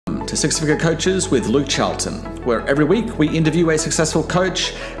to Six Figure Coaches with Luke Charlton, where every week we interview a successful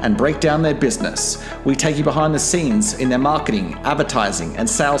coach and break down their business. We take you behind the scenes in their marketing, advertising, and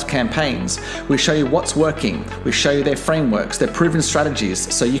sales campaigns. We show you what's working. We show you their frameworks, their proven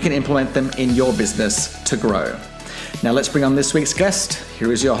strategies, so you can implement them in your business to grow. Now let's bring on this week's guest.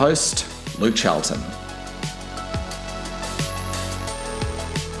 Here is your host, Luke Charlton.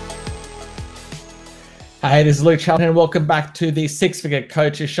 Hey, this is Luke Charlton and welcome back to the Six Figure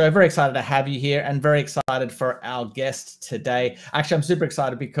Coaches Show. Very excited to have you here and very excited for our guest today. Actually, I'm super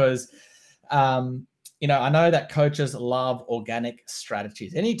excited because, I know that coaches love organic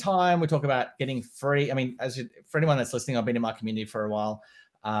strategies. Anytime we talk about getting free, for anyone that's listening, I've been in my community for a while,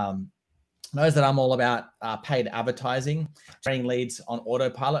 knows that I'm all about paid advertising, training leads on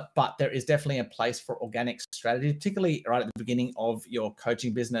autopilot, but there is definitely a place for organic strategy, particularly right at the beginning of your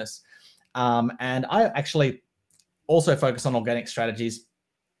coaching business. And I actually also focus on organic strategies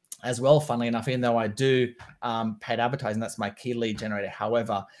as well, funnily enough, even though I do paid advertising, that's my key lead generator.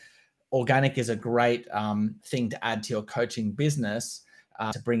 However, organic is a great thing to add to your coaching business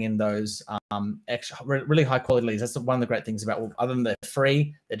to bring in those extra, really high quality leads. That's one of the great things about, well, other than they're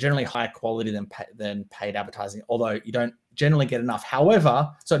free, they're generally higher quality than paid advertising, although you don't generally get enough.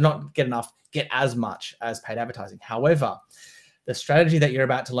 However, so not get enough, get as much as paid advertising. However, the strategy that you're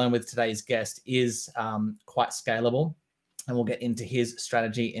about to learn with today's guest is quite scalable, and we'll get into his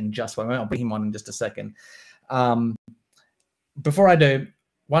strategy in just one moment. I'll bring him on in just a second. Before I do,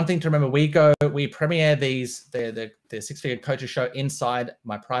 one thing to remember, we premiere the Six Figure Coaches Show inside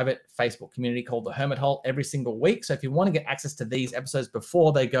my private Facebook community called The Hermit Hole every single week. So if you want to get access to these episodes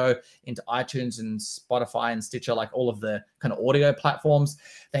before they go into iTunes and Spotify and Stitcher, like all of the kind of audio platforms,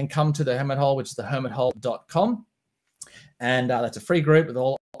 then come to The Hermit Hole, which is thehermithole.com. And that's a free group with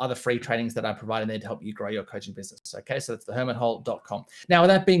all other free trainings that I provide in there to help you grow your coaching business. Okay, so that's thehermithole.com. Now, with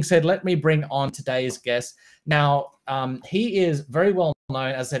that being said, let me bring on today's guest. Now, he is very well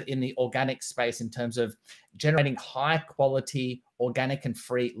known, as I said, in the organic space in terms of generating high quality organic and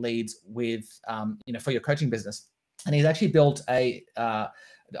free leads with, for your coaching business. And he's actually built I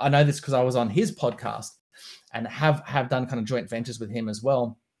know this because I was on his podcast and have done kind of joint ventures with him as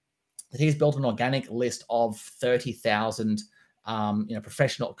well. That he's built an organic list of 30,000,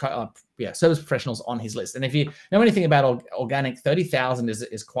 professional service professionals on his list. And if you know anything about organic, 30,000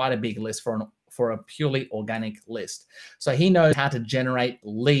 is quite a big list for a purely organic list. So he knows how to generate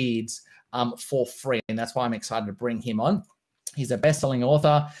leads for free, and that's why I'm excited to bring him on. He's a best-selling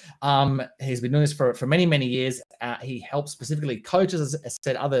author. He's been doing this for many, many years. He helps specifically coaches, as I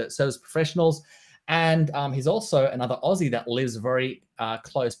said, other service professionals. And he's also another Aussie that lives very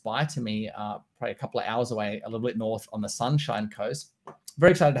close by to me, probably a couple of hours away, a little bit north on the Sunshine Coast.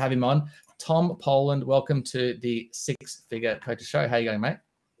 Very excited to have him on. Tom Poland, welcome to the Six Figure Coaches Show. How are you going, mate?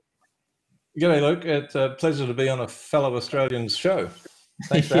 G'day, Luke. It's a pleasure to be on a fellow Australian's show.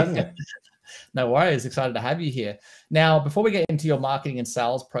 Thanks for having me. No worries. Excited to have you here. Now, before we get into your marketing and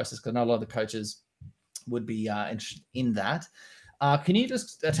sales process, because I know a lot of the coaches would be interested in that, can you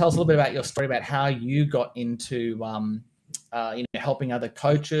just tell us a little bit about your story about how you got into helping other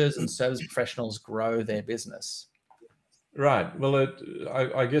coaches and service professionals grow their business? Right. Well,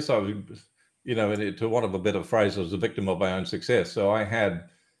 I guess I was, to want of a better phrase, I was a victim of my own success. So I had,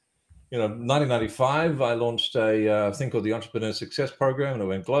 1995, I launched a thing called the Entrepreneur Success Program, and it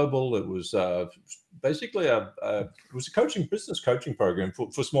went global. It was basically a business coaching program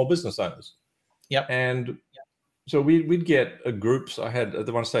for small business owners. Yep. And so we'd get groups. I had at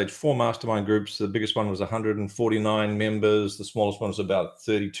the one stage 4 mastermind groups. The biggest one was 149 members. The smallest one was about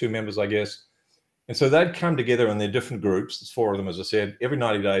 32 members, I guess. And so they'd come together in their different groups. There's 4 of them, as I said, every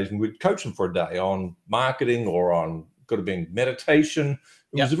 90 days, and we'd coach them for a day on marketing or on, could have been meditation.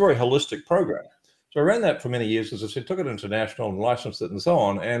 It was a very holistic program. So I ran that for many years, as I said, took it international and licensed it and so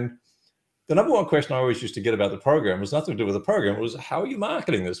on. And the number one question I always used to get about the program was nothing to do with the program. It was, how are you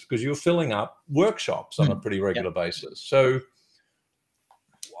marketing this? Because you're filling up workshops on a pretty regular basis. So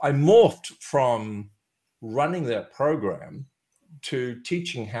I morphed from running that program to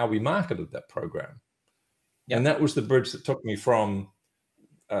teaching how we marketed that program. And that was the bridge that took me from,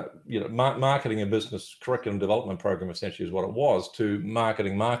 marketing a business curriculum development program, essentially is what it was, to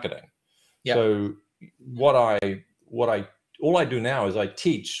marketing. So all I do now is I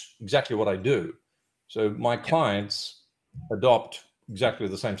teach exactly what I do. So my clients adopt exactly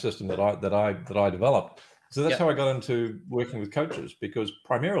the same system that I developed. So that's how I got into working with coaches, because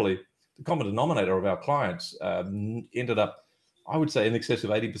primarily the common denominator of our clients ended up, I would say in excess of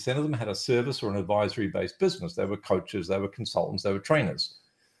 80% of them had a service or an advisory-based business. They were coaches, they were consultants, they were trainers.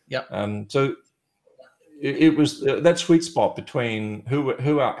 So it was that sweet spot between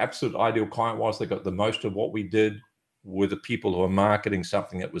who our absolute ideal client was that got the most of what we did were the people who are marketing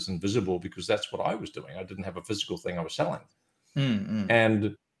something that was invisible, because that's what I was doing. I didn't have a physical thing I was selling.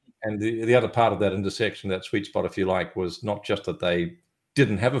 And the other part of that intersection, that sweet spot, if you like, was not just that they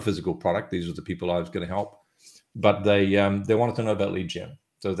didn't have a physical product. These are the people I was going to help, but they wanted to know about lead gen.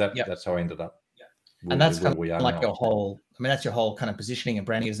 So that's how I ended up. And that's kind of like your whole, I mean, that's your whole kind of positioning and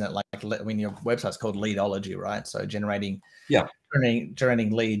branding, isn't it? Like, I mean, your website's called Leadology, right? So generating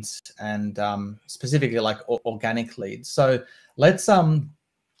leads, and specifically like organic leads. So let's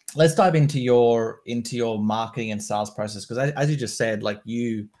dive into your marketing and sales process, because as you just said, like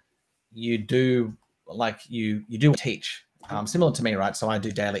you do teach, similar to me, right? So I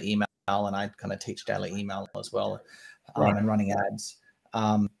do daily email, and I kind of teach daily email as well, and running ads.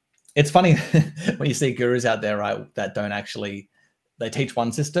 It's funny when you see gurus out there, right, that don't actually, they teach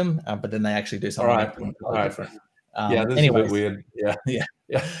one system, but then they actually do something different. This is a bit weird. Yeah.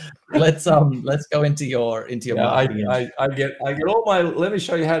 Let's go into your marketing. I get all my. Let me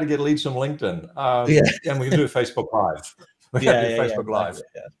show you how to get leads from LinkedIn. And we can do a Facebook Live. Facebook Live.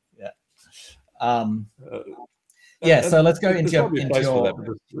 So let's go into your.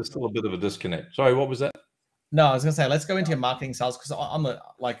 There's still a bit of a disconnect. Sorry, what was that? No, I was going to say, let's go into your marketing sales, because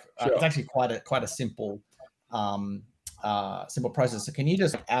it's actually quite a simple process. So can you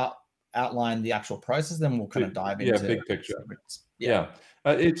just outline the actual process, then we'll kind of dive into big picture.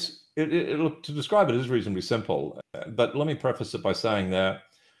 To describe it is reasonably simple, but let me preface it by saying that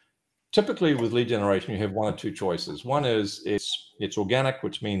typically with lead generation, you have one or two choices. One is it's organic,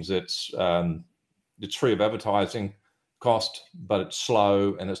 which means it's free of advertising cost, but it's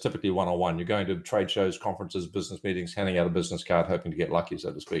slow, and it's typically one-on-one. You're going to trade shows, conferences, business meetings, handing out a business card, hoping to get lucky,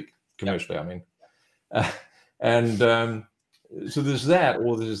 so to speak, commercially. I mean, so there's that,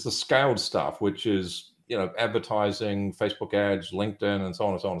 or there's the scaled stuff, which is advertising, Facebook ads, LinkedIn, and so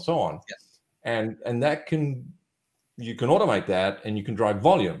on and so on and so on. And that you can automate that, and you can drive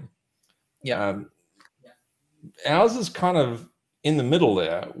volume. Ours is kind of in the middle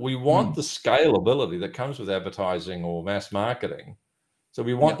there. We want the scalability that comes with advertising or mass marketing. So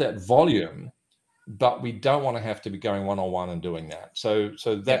we want that volume, but we don't want to have to be going one-on-one and doing that. So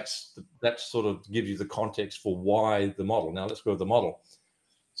that's sort of gives you the context for why the model. Now let's go with the model.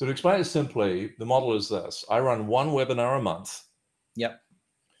 So to explain it simply, the model is this. I run one webinar a month.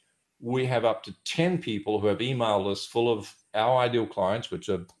 We have up to 10 people who have email lists full of our ideal clients, which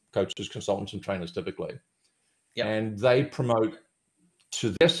are coaches, consultants, and trainers typically. And they promote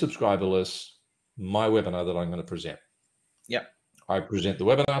to their subscriber list my webinar that I'm going to present. I present the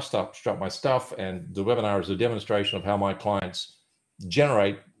webinar, start my stuff, and the webinar is a demonstration of how my clients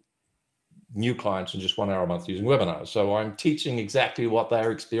generate new clients in just 1 hour a month using webinars. So I'm teaching exactly what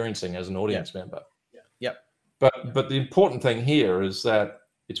they're experiencing as an audience member. But the important thing here is that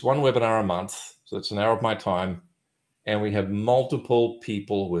it's one webinar a month, so it's an hour of my time, and we have multiple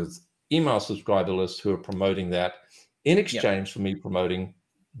people with email subscriber lists who are promoting that in exchange for me promoting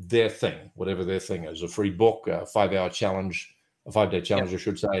their thing, whatever their thing is, a free book, a 5-hour challenge, a 5-day challenge, I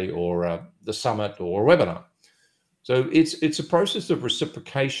should say, or the summit or a webinar. So it's a process of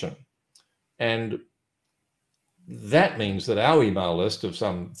reciprocation. And that means that our email list of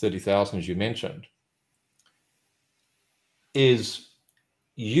some 30,000, as you mentioned, is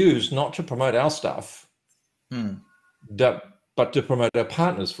used not to promote our stuff, but to promote our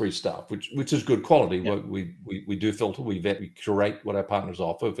partners' free stuff, which is good quality. We do filter, we vet, we curate what our partners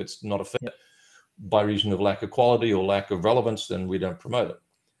offer. If it's not a fit by reason of lack of quality or lack of relevance, then we don't promote it.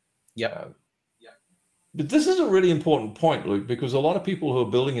 But this is a really important point, Luke, because a lot of people who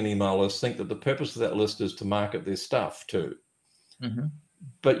are building an email list think that the purpose of that list is to market their stuff too.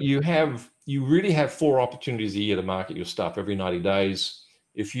 But you really have 4 opportunities a year to market your stuff every 90 days.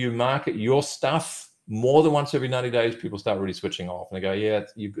 If you market your stuff more than once every 90 days, people start really switching off and they go, yeah,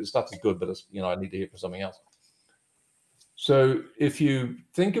 your stuff is good, but it's, I need to hear from something else. So if you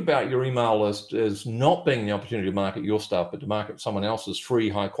think about your email list as not being the opportunity to market your stuff, but to market someone else's free,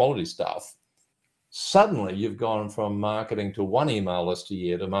 high quality stuff, suddenly you've gone from marketing to 1 email list a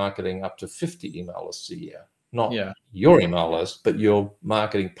year to marketing up to 50 email lists a year. Not your email list, but your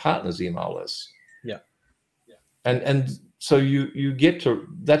marketing partner's email list. And so you get to,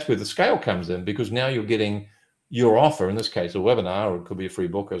 that's where the scale comes in, because now you're getting your offer, in this case, a webinar, or it could be a free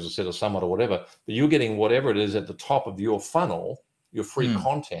book, as I said, a summit or whatever, but you're getting whatever it is at the top of your funnel, your free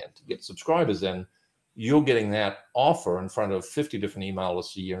content to get subscribers in, you're getting that offer in front of 50 different email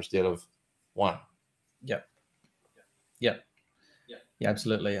lists a year instead of 1.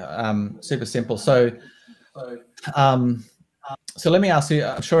 Absolutely. Super simple. So So let me ask you,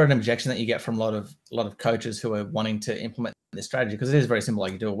 I'm sure an objection that you get from a lot of coaches who are wanting to implement this strategy, because it is very simple.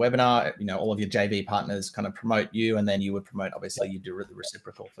 Like you do a webinar, all of your JV partners kind of promote you, and then you would promote, obviously you do the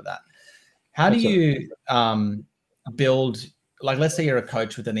reciprocal for that. How do you build, like, let's say you're a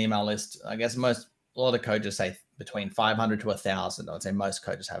coach with an email list. I guess a lot of coaches say between 500 to 1,000. I would say most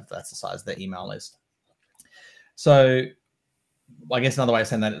coaches have, that's the size of their email list. So I guess another way of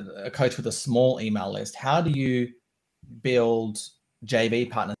saying that, a coach with a small email list, how do you build JV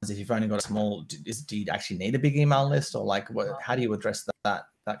partners if you've only got a small? Do you actually need a big email list, or like how do you address that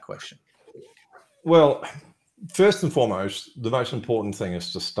question? Well, first and foremost, the most important thing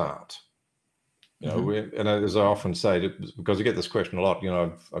is to start. And as I often say, because I get this question a lot,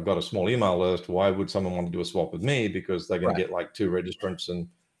 I've got a small email list. Why would someone want to do a swap with me? Because they're going to get like 2 registrants and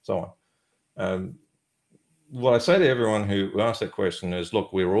so on. What I say to everyone who asks that question is,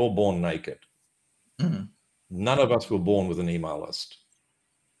 look, we were all born naked. None of us were born with an email list.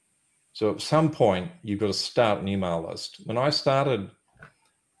 So at some point, you've got to start an email list. When I started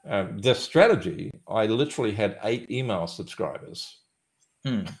this strategy, I literally had 8 email subscribers.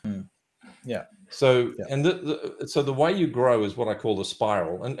 Yeah. So, and so the way you grow is what I call the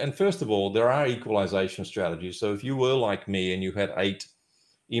spiral. And first of all, there are equalization strategies. So if you were like me and you had 8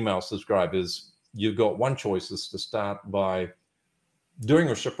 email subscribers, you've got one choice, is to start by doing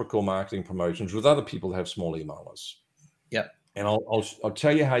reciprocal marketing promotions with other people who have small email lists. Yep. And I'll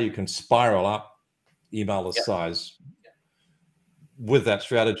tell you how you can spiral up email list size with that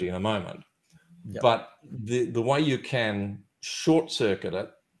strategy in a moment. But the way you can short circuit it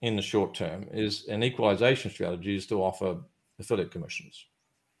in the short term is an equalization strategy, is to offer affiliate commissions.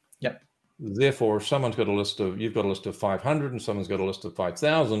 Yep. Therefore, if someone's got you've got a list of 500 and someone's got a list of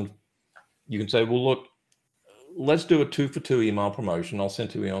 5,000, you can say, well, look, let's do a 2-for-2 email promotion. I'll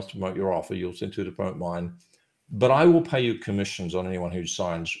send 2 emails to promote your offer. You'll send 2 to promote mine. But I will pay you commissions on anyone who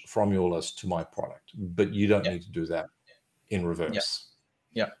signs from your list to my product. But you don't need to do that in reverse.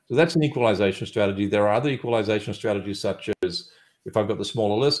 Yeah. So that's an equalization strategy. There are other equalization strategies, such as, if I've got the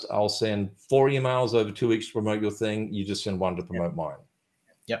smaller list, I'll send 4 emails over 2 weeks to promote your thing. You just send 1 to promote mine.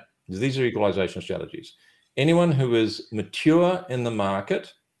 Yep. These are equalization strategies. Anyone who is mature in the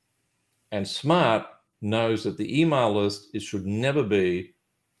market and smart knows that the email list should never be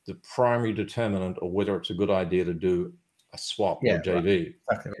the primary determinant of whether it's a good idea to do a swap or JV.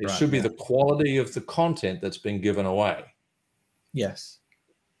 Exactly it should be the quality of the content that's been given away. Yes.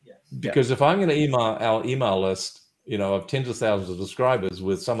 Because if I'm going to email our email list, of tens of thousands of subscribers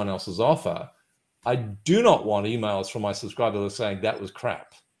with someone else's offer, I do not want emails from my subscriber list saying that was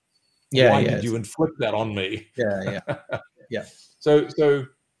crap. Why did you inflict that on me? Yeah. So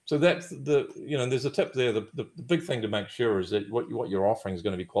that's there's a tip there. The big thing to make sure is that what you're offering is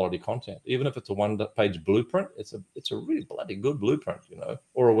going to be quality content. Even if it's a 1-page blueprint, it's a really bloody good blueprint,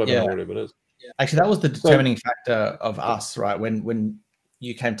 or a webinar, whatever it is. Actually, that was the determining factor of us, right? When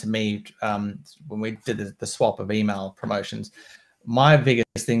you came to me, when we did the swap of email promotions, my biggest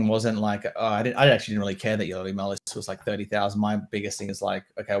thing wasn't like, I actually didn't really care that your email list was like 30,000. My biggest thing is like,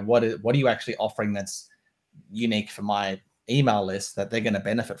 okay, what are you actually offering that's unique for my email list that they're going to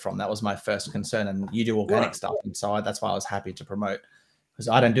benefit from? That was my first concern. And you do organic stuff, and so that's why I was happy to promote, because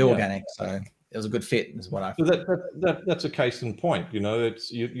I don't do organic, so it was a good fit, is what I so that's a case in point.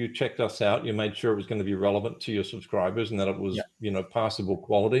 It's you checked us out, you made sure it was going to be relevant to your subscribers and that it was passable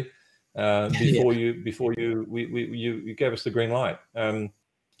quality before you gave us the green light.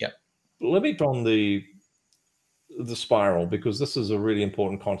 Let me on the spiral, because this is a really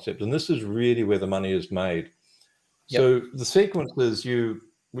important concept, and this is really where the money is made. So the sequence is,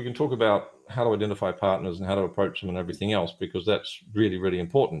 we can talk about how to identify partners and how to approach them and everything else, because that's really, really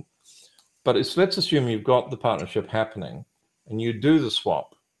important. But let's assume you've got the partnership happening and you do the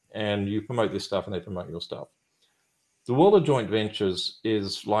swap and you promote this stuff and they promote your stuff. The world of joint ventures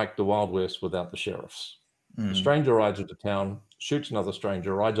is like the Wild West without the sheriffs. A stranger rides into town, shoots another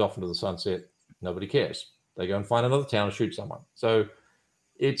stranger, rides off into the sunset. Nobody cares. They go and find another town and shoot someone. So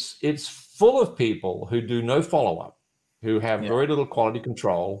it's full of people who do no follow-up, who have very little quality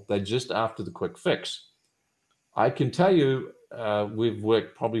control. They're just after the quick fix. I can tell you, we've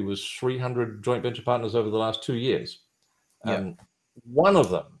worked probably with 300 joint venture partners over the last 2 years. One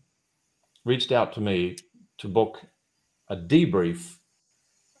of them reached out to me to book a debrief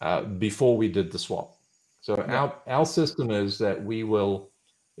before we did the swap. So our system is that we will,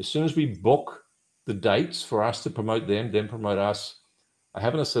 as soon as we book the dates for us to promote them, then promote us, I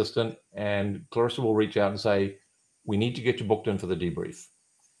have an assistant, and Clarissa will reach out and say, we need to get you booked in for the debrief.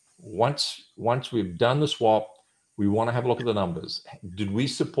 Once we've done the swap, we want to have a look at the numbers. Did we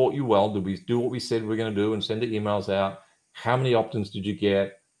support you well? Did we do what we said we were going to do and send the emails out? How many opt-ins did you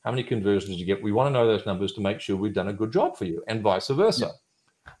get? How many conversions did you get? We want to know those numbers to make sure we've done a good job for you, and vice versa.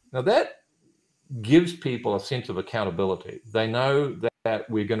 Now that gives people a sense of accountability. They know that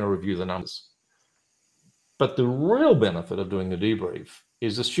we're going to review the numbers. But the real benefit of doing the debrief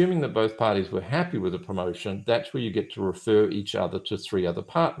is assuming that both parties were happy with the promotion. That's where you get to refer each other to 3 other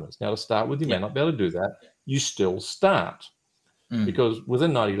partners. Now, to start with, you may not be able to do that. You still start because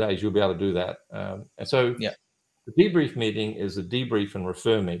within 90 days, you'll be able to do that. And so the debrief meeting is a debrief and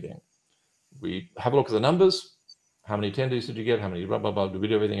refer meeting. We have a look at the numbers. How many attendees did you get? How many blah, blah, blah. Did we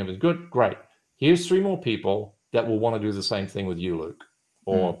do everything? Everything's good? Great. Here's 3 more people that will want to do the same thing with you, Luke,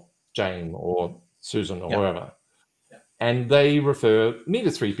 or Jane, or Susan, or whoever. And they refer me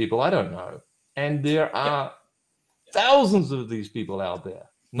to 3 people I don't know. And there are thousands of these people out there.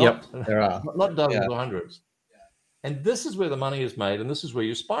 There are. Not dozens or hundreds. And this is where the money is made, and this is where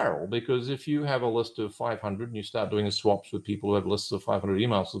you spiral, because if you have a list of 500 and you start doing the swaps with people who have lists of 500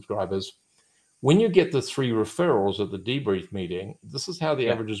 email subscribers, when you get the 3 referrals at the debrief meeting, this is how the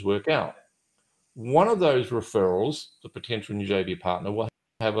averages work out. One of those referrals, the potential new JV partner, will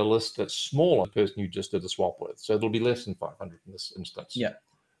have a list that's smaller than the person you just did the swap with. So it'll be less than 500 in this instance.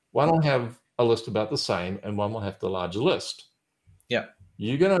 One will have a list about the same, and one will have the larger list.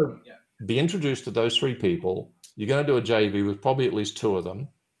 You're going to be introduced to those 3 people. You're going to do a JV with probably at least 2 of them.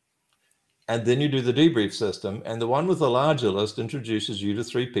 And then you do the debrief system. And the one with the larger list introduces you to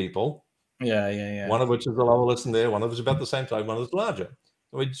 3 people. One of which is a lower list in there. One of which is about the same time. One is larger.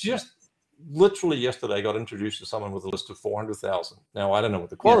 And we just literally yesterday got introduced to someone with a list of 400,000. Now, I don't know what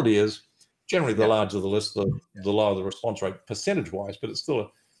the quality is. Generally, the larger the list, the lower the response rate percentage-wise. But it's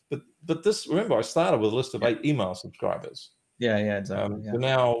still but this, remember, I started with a list of 8 email subscribers. Exactly. So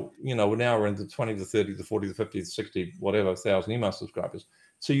now, we're in the 20 to 30 to 40 to 50 to 60, whatever, thousand email subscribers.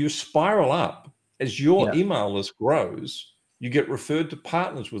 So you spiral up as your email list grows. You get referred to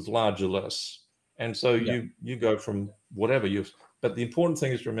partners with larger lists, and so you go from whatever you. But the important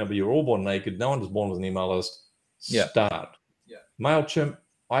thing is to remember, you're all born naked. No one is born with an email list. Start. MailChimp,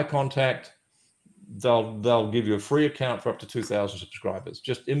 iContact. They'll give you a free account for up to 2,000 subscribers.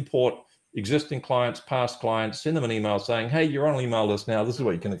 Just import existing clients, past clients, send them an email saying, hey, you're on an email list now. This is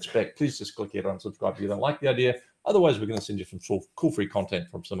what you can expect. Please just click here to unsubscribe if you don't like the idea. Otherwise, we're going to send you some cool free content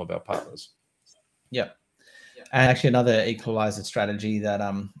from some of our partners. And actually another equalizer strategy that,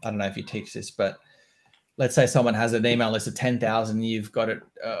 I don't know if you teach this, but let's say someone has an email list of 10,000, you've got it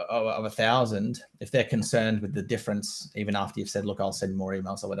of 1,000. If they're concerned with the difference, even after you've said, look, I'll send more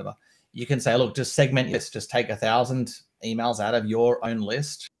emails or whatever, you can say, look, just segment this, just take 1,000 emails out of your own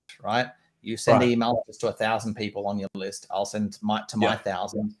list, right? You send emails just to 1,000 people on your list. I'll send my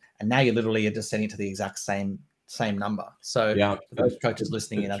 1,000, and now you literally are just sending it to the exact same number. So for those coaches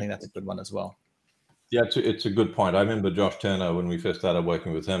listening in, I think that's a good one as well. Yeah, it's a good point. I remember Josh Turner when we first started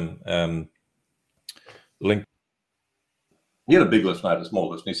working with him. He had a big list, not a small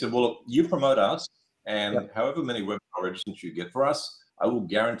list, and he said, "Well, you promote us, and however many webinar registrants you get for us, I will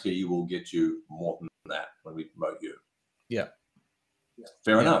guarantee you will get you more than that when we promote you."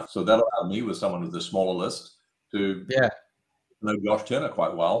 Fair enough. So that allowed me, with someone with a smaller list, to know Josh Turner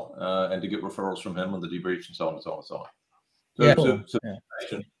quite well, and to get referrals from him on the debriefs and so on and so on and so on.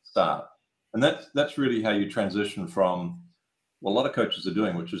 So start. And that's really how you transition from what a lot of coaches are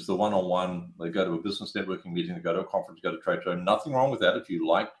doing, which is the one-on-one. They go to a business networking meeting, they go to a conference, go to a trade show. Nothing wrong with that. If you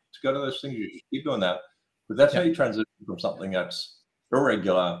like to go to those things, you should keep doing that. But that's how you transition from something that's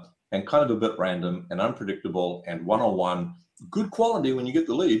irregular and kind of a bit random and unpredictable and one-on-one, good quality when you get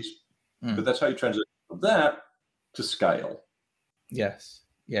the leads. But that's how you transition from that to scale. Yes.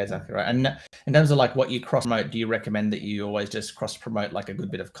 Yeah, exactly right. And in terms of like what you cross promote, do you recommend that you always just cross promote like a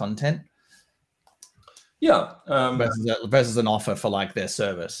good bit of content? Versus an offer for like their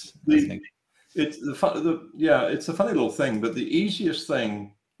service. It's a funny little thing, but the easiest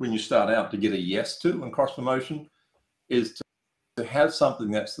thing when you start out to get a yes to in cross promotion is to have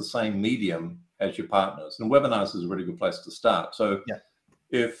something that's the same medium as your partners. And webinars is a really good place to start. So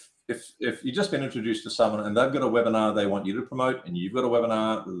if you've just been introduced to someone and they've got a webinar they want you to promote, and you've got a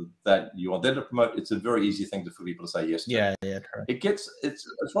webinar that you want them to promote, it's a very easy thing for people to say yes to. Correct. It's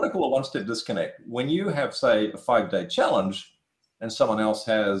what I call a one-step disconnect. When you have, say, a 5-day challenge and someone else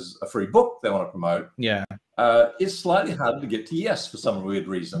has a free book they want to promote, it's slightly harder to get to yes for some weird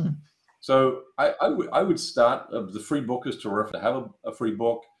reason. So I would start, the free book is terrific to have a free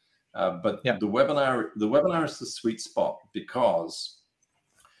book, but the webinar is the sweet spot, because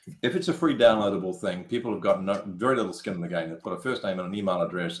if it's a free downloadable thing, people have got very little skin in the game. They put a first name and an email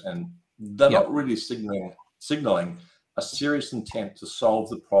address, and they're not really signaling a serious intent to solve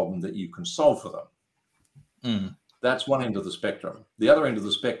the problem that you can solve for them. That's one end of the spectrum. The other end of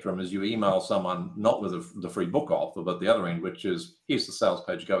the spectrum is you email someone not with the free book offer, but the other end, which is, here's the sales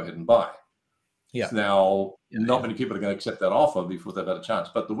page, go ahead and buy. Yeah. Now, not many people are going to accept that offer before they've had a chance.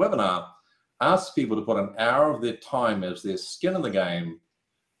 But the webinar asks people to put an hour of their time as their skin in the game,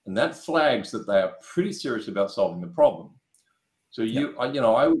 and that flags that they are pretty serious about solving the problem. So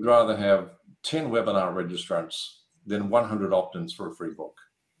I would rather have 10 webinar registrants than 100 opt-ins for a free book.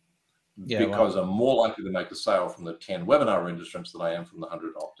 Because I'm more likely to make a sale from the 10 webinar registrants than I am from the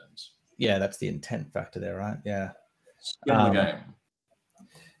 100 opt-ins. Yeah, that's the intent factor there, right? Yeah. Skin in the game.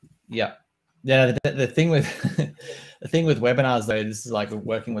 Yeah. Yeah, the thing with the thing with webinars, though, this is like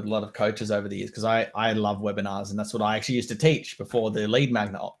working with a lot of coaches over the years, because I love webinars, and that's what I actually used to teach before the lead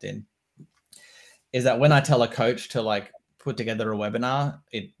magnet opt-in, is that when I tell a coach to like put together a webinar,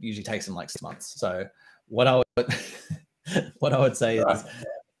 it usually takes them like 6 months. So what I would say is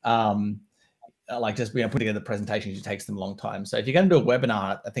like just putting together presentations, it takes them a long time. So if you're going to do a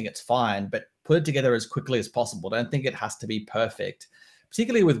webinar, I think it's fine, but put it together as quickly as possible. Don't think it has to be perfect,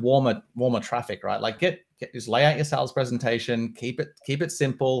 particularly with warmer traffic, right? Like just lay out your sales presentation, keep it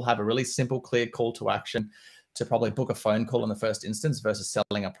simple, have a really simple, clear call to action to probably book a phone call in the first instance versus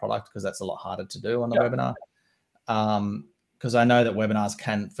selling a product, because that's a lot harder to do on a webinar. Because I know that webinars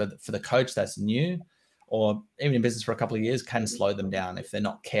can, for the coach that's new, or even in business for a couple of years, can slow them down if they're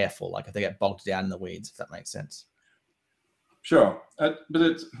not careful, like if they get bogged down in the weeds, if that makes sense. Sure,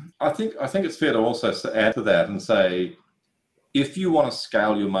 but I think it's fair to also add to that and say, if you want to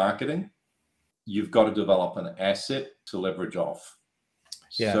scale your marketing, you've got to develop an asset to leverage off.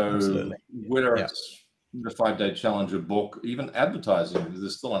 Yeah, so absolutely. Whether it's the 5-day challenge, or book, even advertising,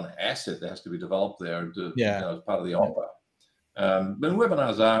 there's still an asset that has to be developed there to, as part of the offer. But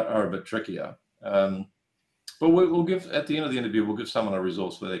webinars are a bit trickier. But we'll give, at the end of the interview, we'll give someone a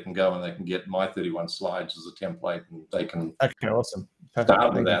resource where they can go and they can get my 31 slides as a template, and they can awesome. Perfect.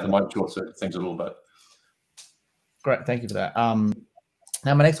 Start with that. It might short-circuit things a little bit. Great, thank you for that.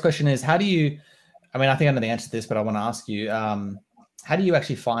 Now my next question is, how do you, I mean, I think I know the answer to this, but I want to ask you, how do you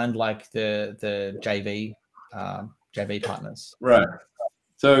actually find like the JV partners? Right.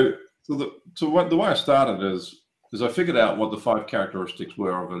 So the way I started is I figured out what the 5 characteristics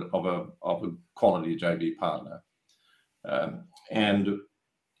were of a quality JV partner, and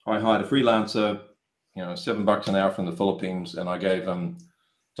I hired a freelancer, $7 an hour from the Philippines, and I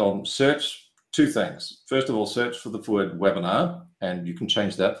told them search 2 things. First of all, search for the word webinar, and you can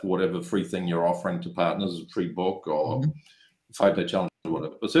change that for whatever free thing you're offering to partners, a free book or 5-day challenge or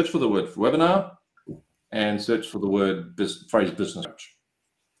whatever. But search for the word webinar and search for the word phrase business coach.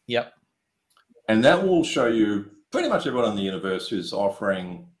 Yep. And that will show you pretty much everyone in the universe who's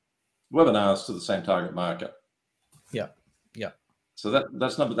offering webinars to the same target market. Yeah. Yeah. So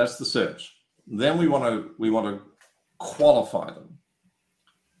that's the search. Then we want to qualify them.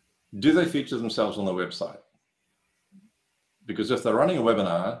 Do they feature themselves on the website? Because if they're running a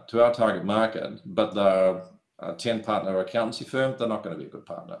webinar to our target market, but they're a 10-partner accountancy firm, they're not going to be a good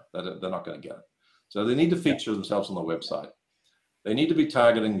partner. They're not going to get it. So they need to feature themselves on the website. They need to be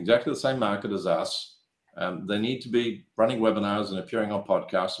targeting exactly the same market as us. They need to be running webinars and appearing on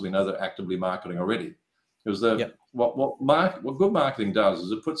podcasts, so we know they're actively marketing already. Because what good marketing does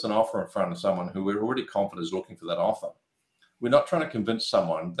is it puts an offer in front of someone who we're already confident is looking for that offer. We're not trying to convince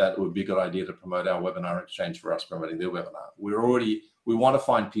someone that it would be a good idea to promote our webinar in exchange for us promoting their webinar. We want to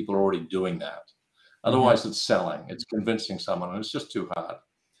find people already doing that. Otherwise, it's selling. It's convincing someone, and it's just too hard.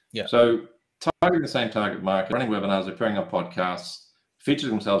 Yeah. So targeting the same target market, running webinars, appearing on podcasts, featuring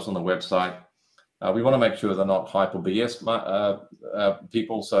themselves on the website. We want to make sure they're not hype or BS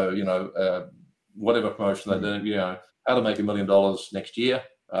people. So, whatever promotion they're doing, how to make $1 million next year,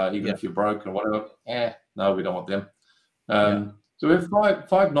 even if you're broke or whatever. No, we don't want them. So we have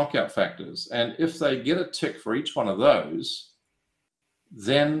five knockout factors, and if they get a tick for each one of those,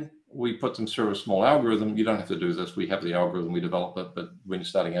 then we put them through a small algorithm. You don't have to do this. We have the algorithm, we develop it, but when you're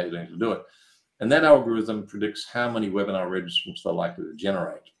starting out, you don't have to do it. And that algorithm predicts how many webinar registrants they're likely to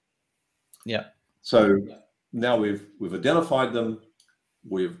generate. Yeah. So now we've identified them,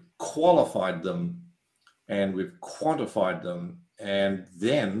 we've qualified them, and we've quantified them, and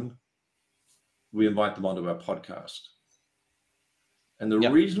then we invite them onto our podcast. And the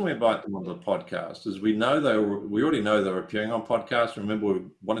reason we invite them onto the podcast is we already know they're appearing on podcasts. Remember, we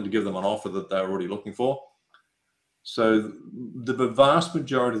wanted to give them an offer that they're already looking for. So the vast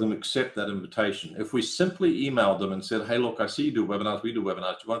majority of them accept that invitation. If we simply emailed them and said, hey, look, I see you do webinars, we do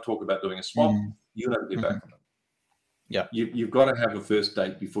webinars. Do you want to talk about doing a swap? You don't get back from them. Yeah. You've got to have a first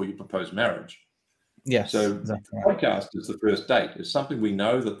date before you propose marriage. Yes. So exactly. Podcast is the first date. It's something we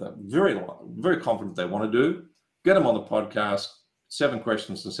know that they're very, very confident they want to do. get them on the podcast. 7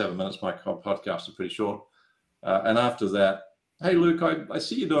 questions in 7 minutes. My podcasts are pretty short. And after that, hey, Luke, I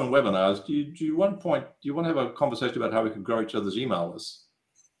see you doing webinars. Do you want to have a conversation about how we can grow each other's email lists?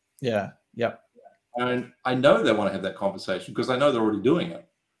 Yeah. Yep. And I know they want to have that conversation because I know they're already doing it.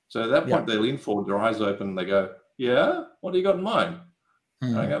 So at that point, they lean forward, their eyes open, and they go, yeah, what do you got in mind?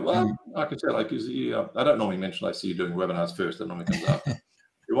 And I go, well, I can tell, like, I don't normally mention I see you doing webinars first. That normally comes after.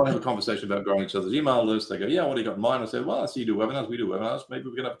 We want to have a conversation about growing each other's email list. They go, yeah, what do you got in mind? I say, well, I see you do webinars. We do webinars. Maybe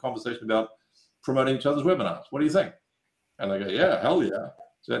we can have a conversation about promoting each other's webinars. What do you think? And they go, yeah, hell yeah.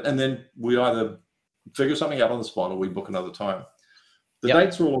 So, and then we either figure something out on the spot or we book another time. The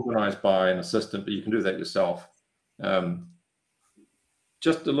dates are all organized by an assistant, but you can do that yourself.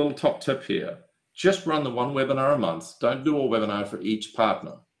 Just a little top tip here. Just run the one webinar a month. Don't do a webinar for each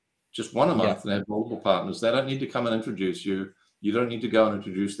partner. Just one a month and have multiple partners. They don't need to come and introduce you. You don't need to go and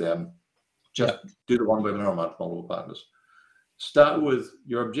introduce them. Just do the one webinar a month, multiple partners. Start with,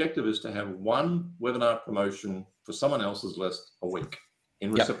 your objective is to have one webinar promotion for someone else's list a week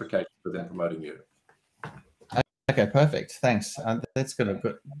in reciprocation for them promoting you. Okay, perfect. Thanks. That's given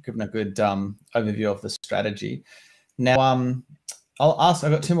a good overview of the strategy. Now, I've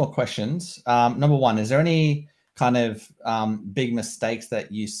got 2 more questions. Number 1, is there any kind of big mistakes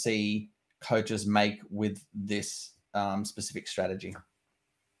that you see coaches make with this specific strategy?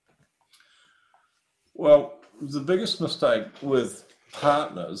 Well, the biggest mistake with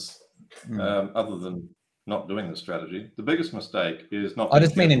partners, other than not doing the strategy, the biggest mistake is not. I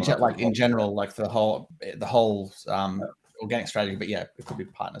just mean in general, like the whole organic strategy, but yeah, it could be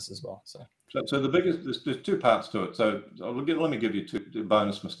partners as well. So the biggest, there's 2 parts to it. So let me give you 2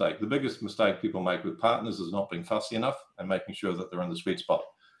 bonus mistake. The biggest mistake people make with partners is not being fussy enough and making sure that they're in the sweet spot.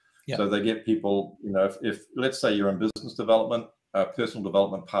 So they get people, if let's say you're in business development, a personal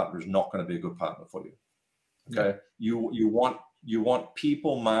development partner is not going to be a good partner for you. Okay, you want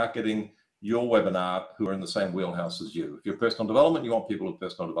people marketing your webinar who are in the same wheelhouse as you. If you're personal development, you want people with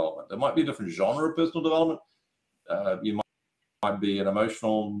personal development. There might be a different genre of personal development. You might be an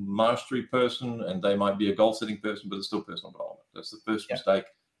emotional mastery person, and they might be a goal setting person, but it's still personal development. That's the first mistake.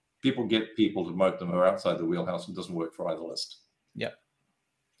 People get people to promote them who are outside the wheelhouse, and it doesn't work for either list.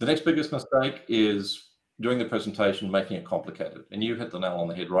 The next biggest mistake is doing the presentation, making it complicated. And you hit the nail on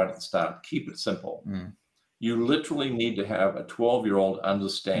the head right at the start. Keep it simple. You literally need to have a 12-year-old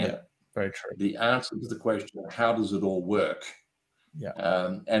understand very true. the answer to the question, how does it all work?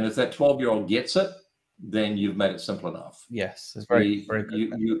 And if that 12-year-old gets it, then you've made it simple enough. Yes, it's very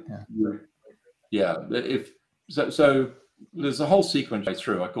good. So there's a whole sequence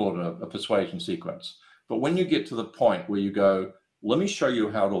through. I call it a persuasion sequence. But when you get to the point where you go, let me show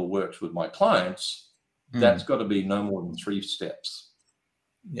you how it all works with my clients, that's got to be no more than 3 steps.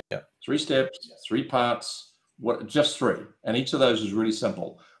 3 steps, 3 parts, just 3. And each of those is really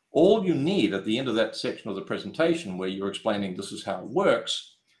simple. All you need at the end of that section of the presentation where you're explaining this is how it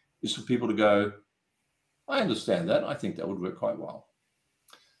works is for people to go, I understand that. I think that would work quite well.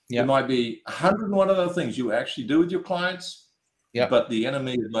 There might be 101 other things you actually do with your clients, but the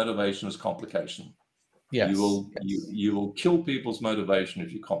enemy of motivation is complication. You will kill people's motivation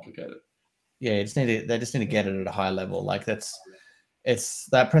if you complicate it. They just need to get it at a high level. Like it's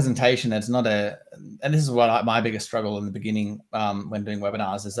that presentation. It's not and this is what my biggest struggle in the beginning when doing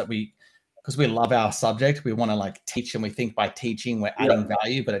webinars is that because we love our subject, we want to like teach, and we think by teaching we're adding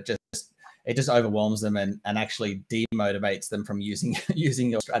value, but it just overwhelms them and actually demotivates them from using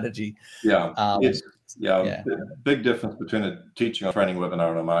your strategy. Big difference between a teaching or training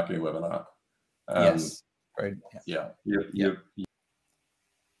webinar and a marketing webinar. You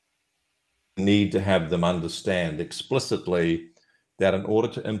need to have them understand explicitly that in order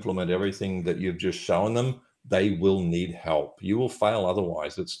to implement everything that you've just shown them, they will need help. You will fail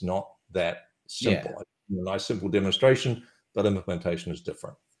otherwise. It's not that simple. A nice simple demonstration, but implementation is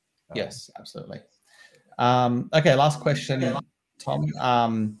different. Yes, absolutely. Okay, last question, Tom.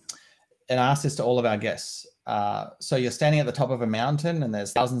 And I ask this to all of our guests. So you're standing at the top of a mountain and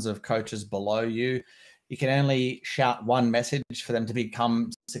there's thousands of coaches below you. You can only shout one message for them to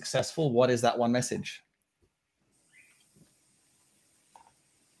become successful. What is that one message?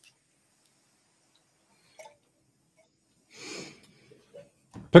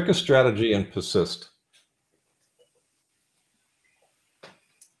 Pick a strategy and persist.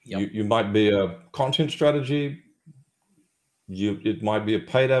 You might be a content strategy. It might be a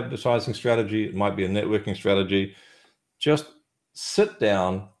paid advertising strategy. It might be a networking strategy. Just sit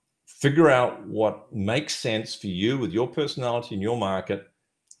down, figure out what makes sense for you with your personality and your market,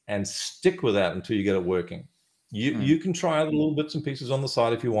 and stick with that until you get it working. You can try other little bits and pieces on the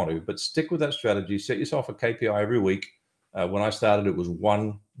side if you want to, but stick with that strategy. Set yourself a KPI every week. When I started, it was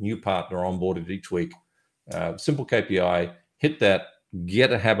 1 new partner onboarded each week. Simple KPI, hit that,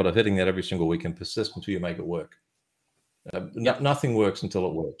 get a habit of hitting that every single week and persist until you make it work. Nothing works until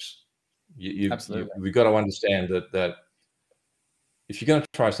it works. We've got to understand that if you're going to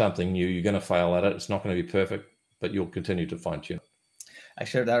try something new, you're going to fail at it. It's not going to be perfect, but you'll continue to fine tune it.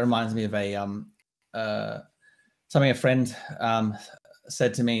 Actually, that reminds me of something a friend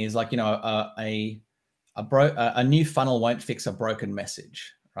said to me is like, a new funnel won't fix a broken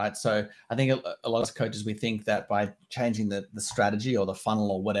message, right? So I think a lot of coaches, we think that by changing the strategy or the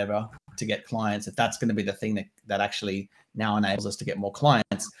funnel or whatever to get clients, that that's going to be the thing that actually now enables us to get more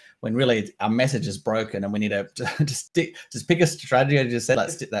clients, when really our message is broken and we need to just pick a strategy, as you said,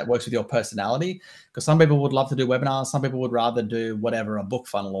 that works with your personality. Because some people would love to do webinars, some people would rather do whatever, a book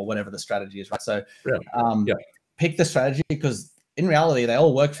funnel or whatever the strategy is, right? So pick the strategy, because in reality, they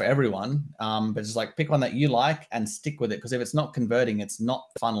all work for everyone. But just like pick one that you like and stick with it. Because if it's not converting, it's not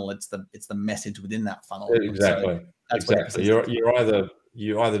the funnel, it's the message within that funnel. Exactly. So exactly.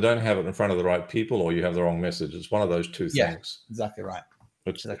 You either don't have it in front of the right people or you have the wrong message. It's one of those two things. Exactly right.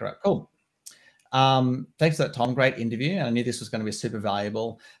 Exactly right. Cool. Thanks for that, Tom. Great interview. And I knew this was going to be super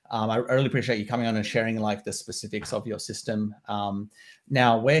valuable. I really appreciate you coming on and sharing like the specifics of your system.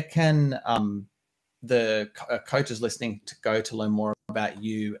 Now, where can the coaches listening to go to learn more about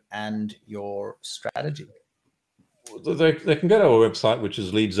you and your strategy? They can go to our website, which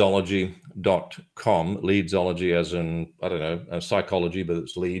is leadsology.com. Leadsology as in, I don't know, psychology, but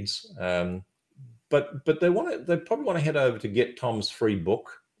it's leads. But they probably want to head over to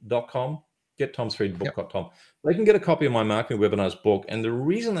gettomsfreebook.com. Gettomsfreebook.com. They can get a copy of my marketing webinars book. And the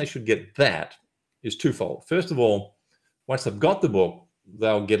reason they should get that is twofold. First of all, once they've got the book,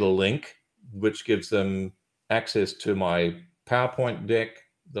 they'll get a link which gives them access to my PowerPoint deck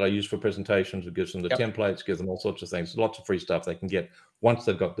that I use for presentations. It gives them the templates, gives them all sorts of things, lots of free stuff they can get once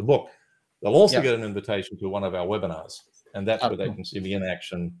they've got the book. They'll also get an invitation to one of our webinars, and that's where they can see me in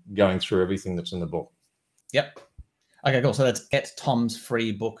action going through everything that's in the book. Yep. Okay, cool. So that's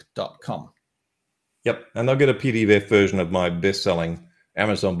gettomsfreebook.com. Yep. And they'll get a PDF version of my best-selling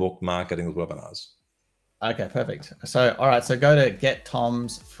Amazon book, Marketing with Webinars. Okay, perfect. So, all right. So go to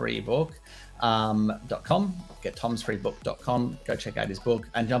gettomsfreebook.com, gettomsfreebook.com. Go check out his book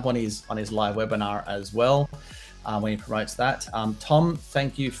and jump on his live webinar as well when he promotes that. Tom,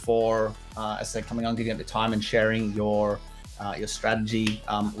 thank you for, as I said, coming on, giving up the time and sharing your strategy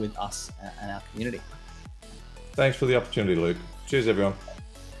with us and our community. Thanks for the opportunity, Luke. Cheers, everyone.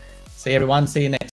 See you, everyone. See you next